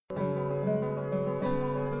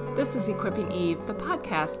This is Equipping Eve, the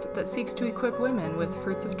podcast that seeks to equip women with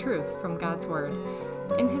fruits of truth from God's Word.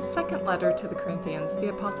 In his second letter to the Corinthians, the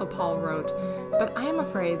Apostle Paul wrote, "But I am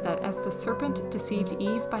afraid that as the serpent deceived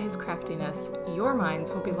Eve by his craftiness, your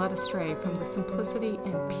minds will be led astray from the simplicity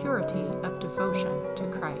and purity of devotion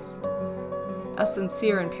to Christ." A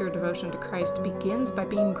sincere and pure devotion to Christ begins by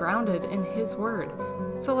being grounded in his Word.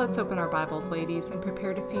 So let's open our Bibles, ladies, and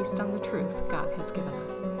prepare to feast on the truth God has given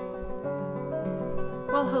us.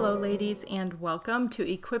 Well, hello, ladies, and welcome to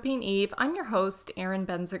Equipping Eve. I'm your host, Erin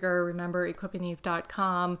Benziger. Remember,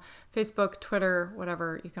 equippingeve.com, Facebook, Twitter,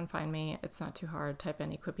 whatever, you can find me. It's not too hard. Type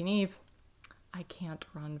in Equipping Eve. I can't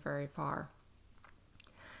run very far.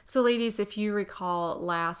 So, ladies, if you recall,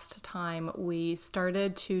 last time we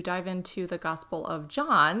started to dive into the Gospel of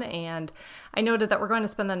John, and I noted that we're going to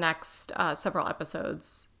spend the next several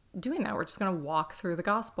episodes doing that. We're just going to walk through the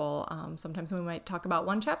gospel. Sometimes we might talk about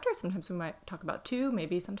one chapter, sometimes we might talk about two,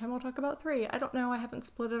 maybe sometime we'll talk about three. I don't know. I haven't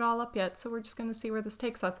split it all up yet, so we're just going to see where this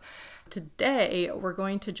takes us. Today, we're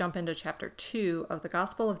going to jump into chapter 2 of the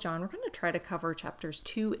Gospel of John. We're going to try to cover chapters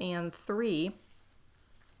 2 and 3.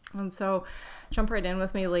 And so jump right in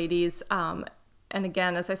with me, ladies. And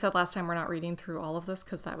again, as I said last time, we're not reading through all of this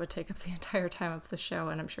because that would take up the entire time of the show,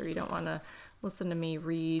 and I'm sure you don't want to listen to me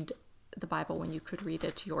read the Bible when you could read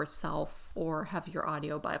it yourself or have your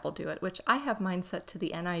audio Bible do it, which I have mine set to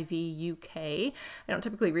the NIV UK. I don't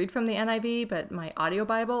typically read from the NIV, but my audio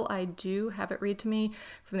Bible, I do have it read to me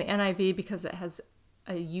from the NIV because it has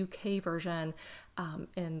a UK version.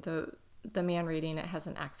 In the man reading, it has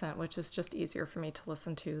an accent, which is just easier for me to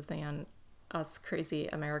listen to than us crazy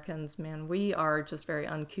Americans. Man, we are just very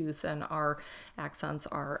uncouth and our accents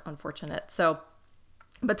are unfortunate.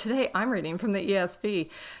 But today I'm reading from the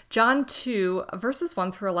ESV. John 2, verses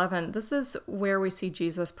 1 through 11. This is where we see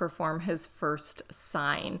Jesus perform his first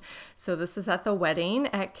sign. So this is at the wedding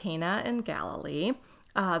at Cana in Galilee.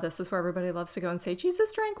 This is where everybody loves to go and say,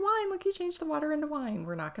 Jesus drank wine. Look, he changed the water into wine.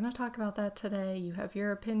 We're not going to talk about that today. You have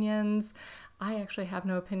your opinions. I actually have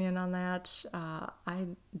no opinion on that. I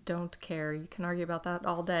don't care. You can argue about that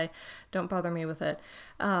all day. Don't bother me with it.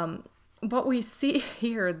 What we see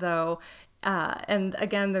here, though, and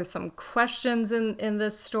again, there's some questions in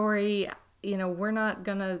this story. You know, we're not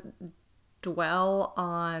going to dwell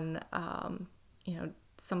on,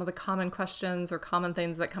 some of the common questions or common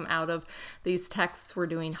things that come out of these texts. We're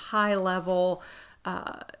doing high level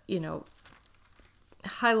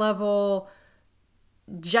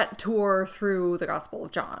jet tour through the Gospel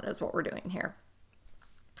of John is what we're doing here.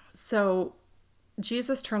 So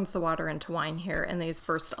Jesus turns the water into wine here in these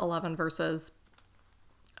first 11 verses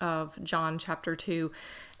of John chapter 2.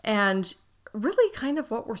 And really kind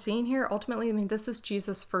of what we're seeing here, ultimately, I mean, this is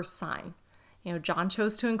Jesus' first sign. You know, John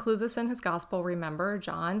chose to include this in his gospel. Remember,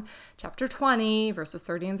 John chapter 20, verses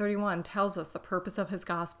 30 and 31 tells us the purpose of his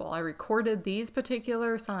gospel. I recorded these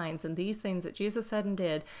particular signs and these things that Jesus said and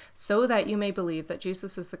did so that you may believe that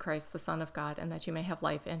Jesus is the Christ, the Son of God, and that you may have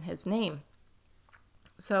life in his name.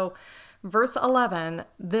 So verse 11,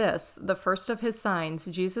 this, the first of his signs,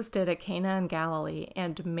 Jesus did at Cana in Galilee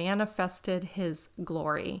and manifested his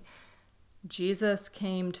glory. Jesus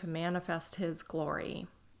came to manifest his glory.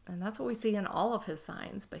 And that's what we see in all of his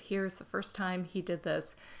signs. But here's the first time he did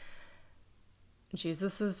this.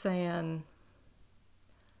 Jesus is saying,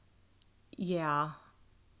 yeah,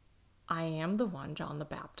 I am the one John the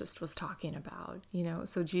Baptist was talking about.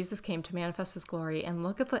 So Jesus came to manifest his glory. And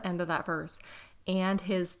look at the end of that verse. And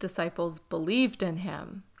his disciples believed in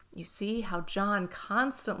him. You see how John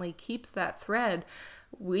constantly keeps that thread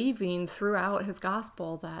weaving throughout his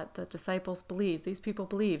gospel that the disciples believed. These people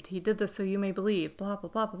believed. He did this so you may believe, blah, blah,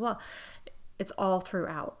 blah, blah, blah. It's all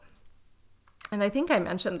throughout. And I think I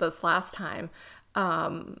mentioned this last time,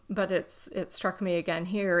 but it struck me again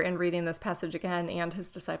here in reading this passage again, and his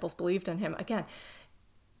disciples believed in him. Again,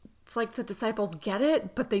 it's like the disciples get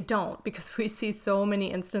it, but they don't, because we see so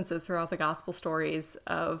many instances throughout the gospel stories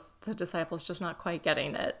of the disciples just not quite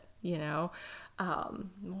getting it,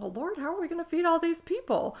 well, Lord, how are we going to feed all these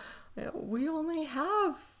people? We only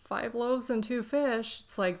have 5 loaves and 2 fish.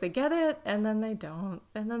 It's like they get it, and then they don't.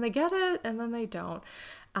 And then they get it, and then they don't.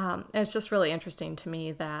 It's just really interesting to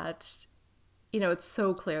me that, it's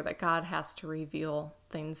so clear that God has to reveal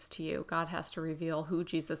things to you. God has to reveal who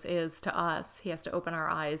Jesus is to us. He has to open our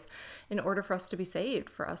eyes in order for us to be saved,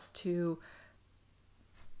 for us to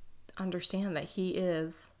understand that he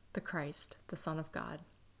is the Christ, the Son of God,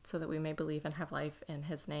 so that we may believe and have life in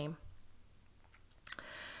his name.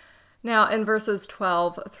 Now, in verses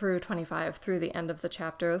 12 through 25, through the end of the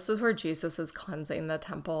chapter, this is where Jesus is cleansing the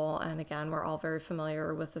temple. And again, we're all very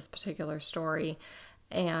familiar with this particular story.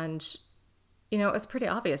 And it's pretty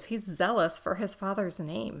obvious. He's zealous for his Father's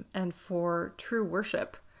name and for true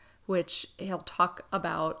worship, which he'll talk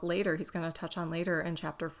about later. He's going to touch on later in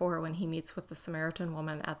chapter 4 when he meets with the Samaritan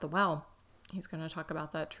woman at the well. He's going to talk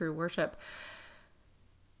about that true worship.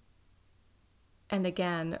 And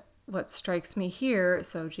again, what strikes me here,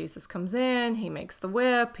 so Jesus comes in, he makes the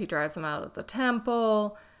whip, he drives him out of the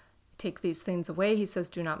temple, take these things away. He says,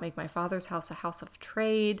 do not make my Father's house a house of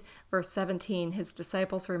trade. Verse 17, his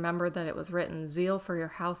disciples remembered that it was written, zeal for your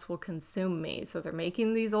house will consume me. So they're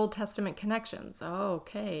making these Old Testament connections. Oh,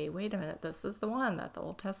 okay, wait a minute. This is the one that the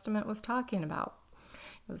Old Testament was talking about.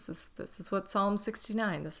 This is what Psalm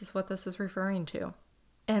 69, this is what this is referring to.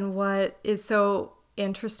 And what is so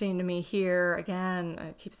interesting to me here, again,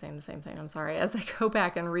 I keep saying the same thing, I'm sorry, as I go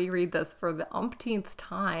back and reread this for the umpteenth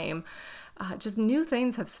time, just new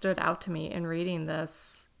things have stood out to me in reading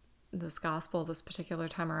this gospel this particular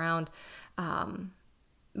time around.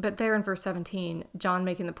 But there in verse 17, John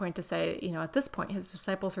making the point to say, at this point, his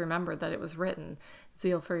disciples remembered that it was written,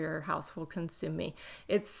 zeal for your house will consume me.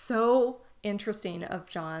 It's so interesting of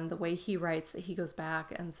John, the way he writes, that he goes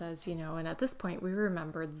back and says, and at this point we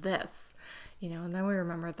remember this, and then we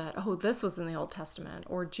remember that, oh, this was in the Old Testament,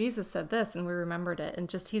 or Jesus said this and we remembered it. And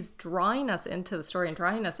just, he's drawing us into the story and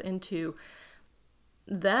drawing us into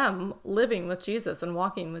them living with Jesus and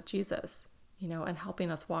walking with Jesus, and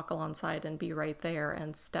helping us walk alongside and be right there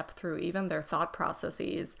and step through even their thought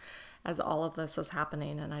processes as all of this is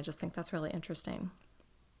happening. And I just think that's really interesting.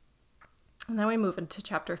 And then we move into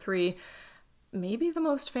chapter 3, maybe the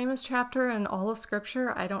most famous chapter in all of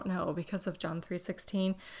Scripture. I don't know, because of John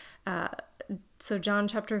 3:16. So John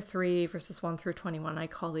chapter 3, verses 1 through 21, I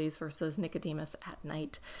call these verses Nicodemus at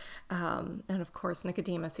night. And of course,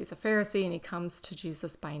 Nicodemus, he's a Pharisee and he comes to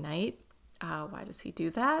Jesus by night. Why does he do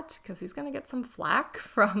that? Because he's going to get some flack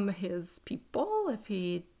from his people if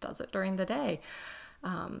he does it during the day.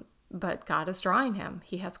 But God is drawing him.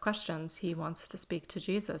 He has questions. He wants to speak to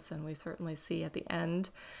Jesus. And we certainly see at the end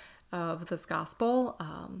of this gospel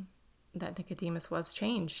that Nicodemus was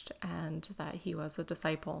changed and that he was a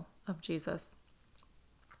disciple of Jesus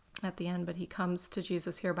at the end. But he comes to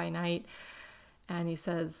Jesus here by night and he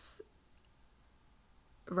says,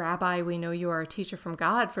 Rabbi, we know you are a teacher from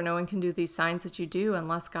God, for no one can do these signs that you do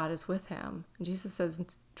unless God is with him. And Jesus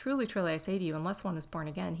says, truly, truly, I say to you, unless one is born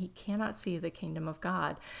again, he cannot see the kingdom of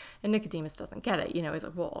God. And Nicodemus doesn't get it. He's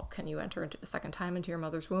like, well, can you enter a second time into your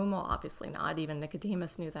mother's womb? Well, obviously not. Even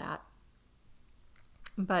Nicodemus knew that.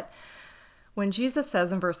 But when Jesus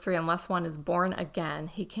says in verse 3, unless one is born again,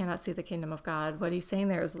 he cannot see the kingdom of God, what he's saying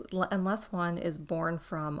there is unless one is born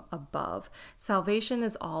from above. Salvation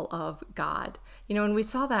is all of God. And we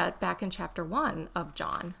saw that back in chapter 1 of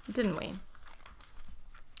John, didn't we?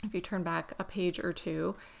 If you turn back a page or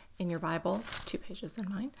two in your Bible, it's 2 pages in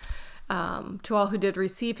mine. To all who did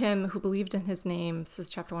receive him, who believed in his name, this is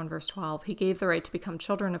chapter 1, verse 12, he gave the right to become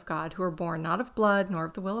children of God, who are born not of blood, nor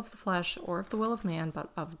of the will of the flesh, or of the will of man,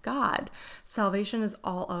 but of God. Salvation is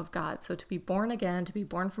all of God. So to be born again, to be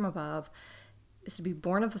born from above, is to be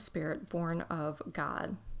born of the Spirit, born of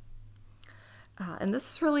God. And this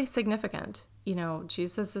is really significant.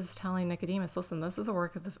 Jesus is telling Nicodemus, listen, this is a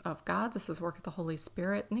work of God. This is work of the Holy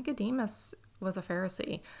Spirit. Nicodemus was a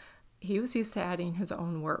Pharisee. He was used to adding his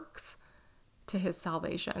own works to his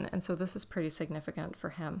salvation. And so this is pretty significant for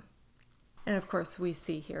him. And of course, we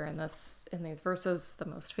see here in these verses, the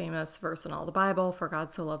most famous verse in all the Bible, for God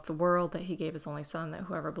so loved the world that he gave his only son, that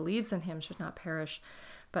whoever believes in him should not perish,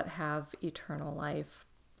 but have eternal life.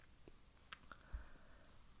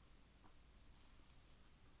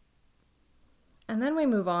 And then we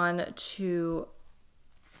move on to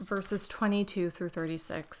verses 22 through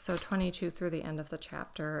 36, so 22 through the end of the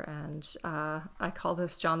chapter, and I call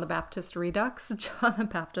this John the Baptist Redux. John the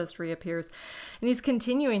Baptist reappears, and he's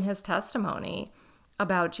continuing his testimony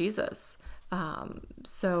about Jesus.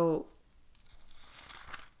 So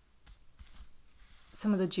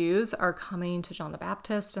some of the Jews are coming to John the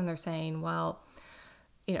Baptist, and they're saying, well,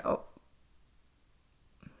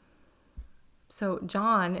 so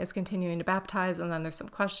John is continuing to baptize, and then there's some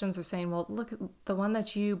questions. They're saying, well, look, the one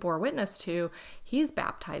that you bore witness to, he's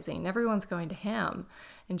baptizing. Everyone's going to him.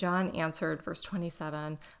 And John answered, verse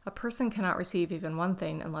 27, a person cannot receive even one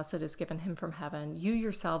thing unless it is given him from heaven. You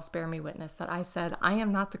yourselves bear me witness that I said, I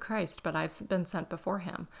am not the Christ, but I've been sent before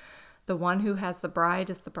him. The one who has the bride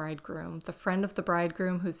is the bridegroom. The friend of the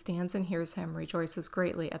bridegroom who stands and hears him rejoices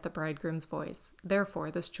greatly at the bridegroom's voice. Therefore,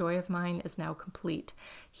 this joy of mine is now complete.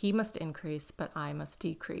 He must increase, but I must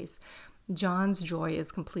decrease. John's joy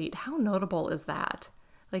is complete. How notable is that?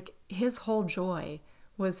 Like, his whole joy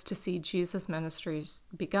was to see Jesus' ministries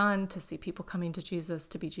begun, to see people coming to Jesus,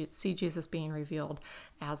 see Jesus being revealed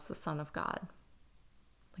as the Son of God.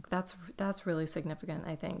 Like that's really significant,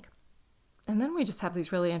 I think. And then we just have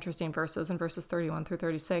these really interesting verses in verses 31 through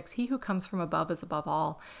 36. He who comes from above is above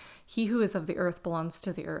all. He who is of the earth belongs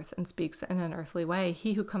to the earth and speaks in an earthly way.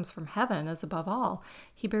 He who comes from heaven is above all.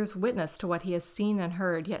 He bears witness to what he has seen and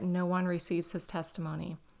heard, yet no one receives his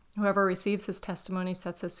testimony. Whoever receives his testimony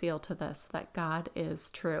sets a seal to this, that God is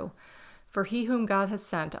true. For he whom God has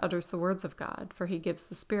sent utters the words of God, for he gives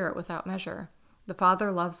the Spirit without measure. The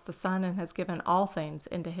Father loves the Son and has given all things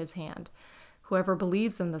into his hand. Whoever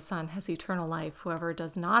believes in the Son has eternal life. Whoever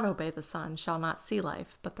does not obey the Son shall not see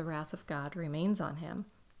life, but the wrath of God remains on him.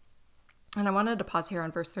 And I wanted to pause here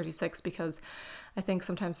on verse 36 because I think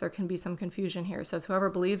sometimes there can be some confusion here. It says, whoever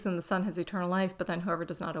believes in the Son has eternal life, but then whoever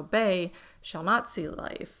does not obey shall not see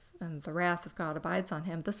life, and the wrath of God abides on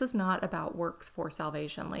him. This is not about works for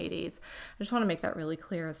salvation, ladies. I just want to make that really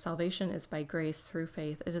clear. Salvation is by grace through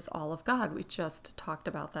faith. It is all of God. We just talked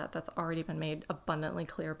about that. That's already been made abundantly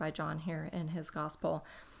clear by John here in his gospel.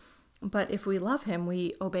 But if we love him,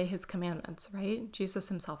 we obey his commandments, right? Jesus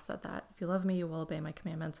himself said that. If you love me, you will obey my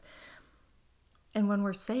commandments. And when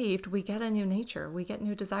we're saved, we get a new nature. We get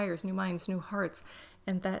new desires, new minds, new hearts.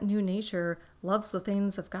 And that new nature loves the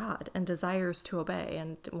things of God and desires to obey,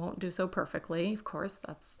 and won't do so perfectly. Of course,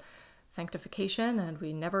 that's sanctification, and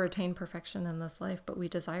we never attain perfection in this life, but we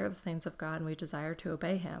desire the things of God and we desire to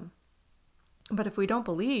obey him. But if we don't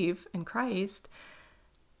believe in Christ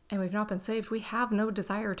and we've not been saved, we have no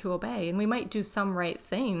desire to obey. And we might do some right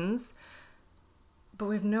things, but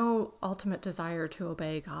we have no ultimate desire to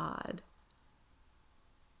obey God.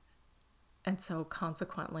 And so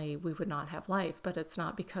consequently, we would not have life. But it's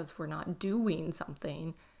not because we're not doing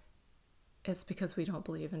something. It's because we don't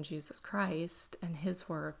believe in Jesus Christ and his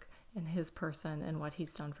work and his person and what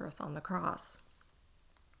he's done for us on the cross.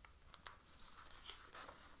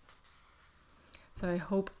 So I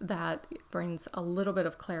hope that brings a little bit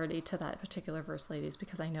of clarity to that particular verse, ladies,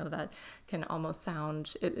 because I know that can almost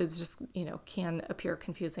sound, it is just, can appear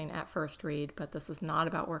confusing at first read, but this is not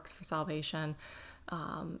about works for salvation.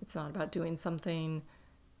 It's not about doing something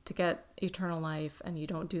to get eternal life and you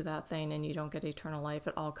don't do that thing and you don't get eternal life.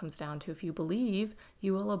 It all comes down to, if you believe,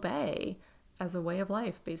 you will obey as a way of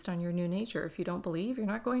life based on your new nature. If you don't believe, you're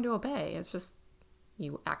not going to obey. It's just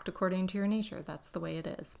you act according to your nature. That's the way it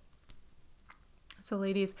is. So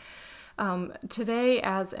ladies, today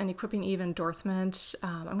as an Equipping Eve endorsement,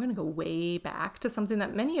 I'm going to go way back to something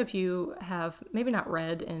that many of you have maybe not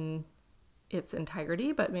read in its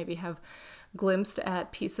entirety, but maybe have glimpsed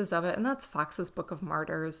at pieces of it, and that's Fox's Book of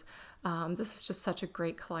Martyrs. This is just such a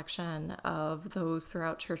great collection of those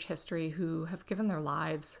throughout church history who have given their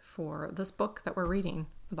lives for this book that we're reading,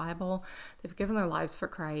 the Bible. They've given their lives for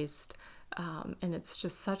Christ, and it's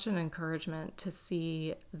just such an encouragement to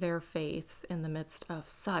see their faith in the midst of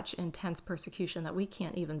such intense persecution that we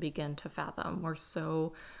can't even begin to fathom. We're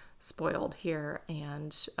so spoiled here,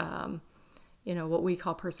 and what we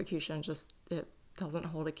call persecution, it doesn't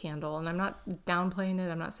hold a candle. And I'm not downplaying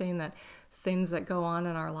it. I'm not saying that things that go on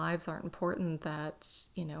in our lives aren't important, that,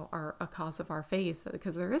 are a cause of our faith,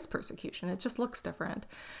 because there is persecution. It just looks different.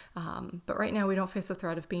 But right now we don't face the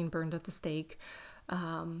threat of being burned at the stake.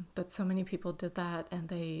 But so many people did that, and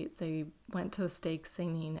they went to the stake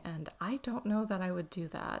singing. And I don't know that I would do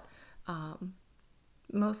that.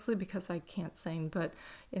 Mostly because I can't sing, but,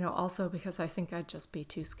 also because I think I'd just be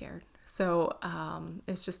too scared. So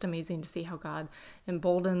it's just amazing to see how God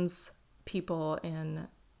emboldens people in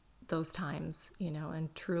those times,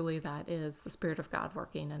 and truly that is the Spirit of God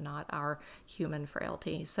working and not our human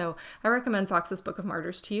frailty. So I recommend Fox's Book of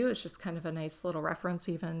Martyrs to you. It's just kind of a nice little reference,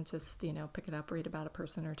 even just, pick it up, read about a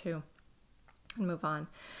person or two, and move on.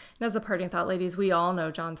 And as a parting thought, ladies, we all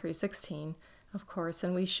know John 3:16. Of course,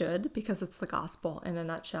 and we should, because it's the gospel in a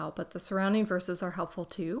nutshell, but the surrounding verses are helpful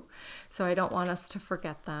too, so I don't want us to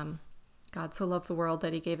forget them. God so loved the world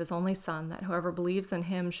that he gave his only Son, that whoever believes in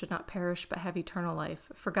him should not perish but have eternal life.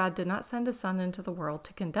 For God did not send his Son into the world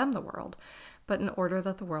to condemn the world, but in order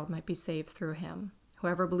that the world might be saved through him.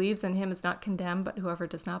 Whoever believes in him is not condemned, but whoever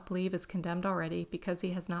does not believe is condemned already, because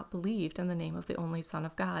he has not believed in the name of the only Son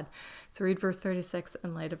of God. So read verse 36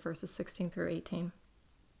 in light of verses 16 through 18.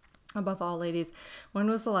 Above all, ladies, when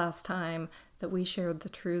was the last time that we shared the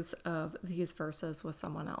truths of these verses with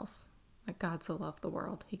someone else? That God so loved the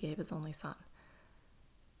world, he gave his only Son.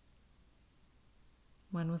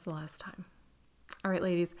 When was the last time? All right,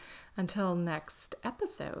 ladies, until next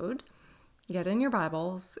episode, get in your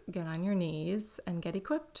Bibles, get on your knees, and get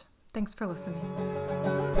equipped. Thanks for listening.